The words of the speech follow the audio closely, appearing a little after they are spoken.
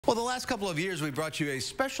Well, the last couple of years, we brought you a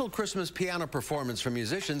special Christmas piano performance from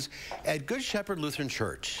musicians at Good Shepherd Lutheran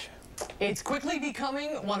Church. It's quickly becoming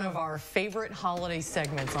one of our favorite holiday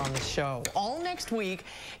segments on the show. All next week,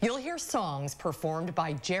 you'll hear songs performed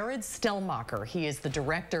by Jared Stellmacher. He is the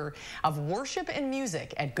director of worship and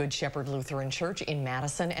music at Good Shepherd Lutheran Church in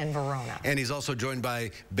Madison and Verona. And he's also joined by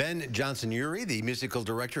Ben Johnston-Urey, the musical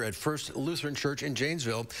director at First Lutheran Church in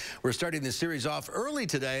Janesville. We're starting this series off early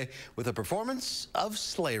today with a performance of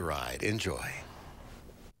Sleigh Ride. Enjoy.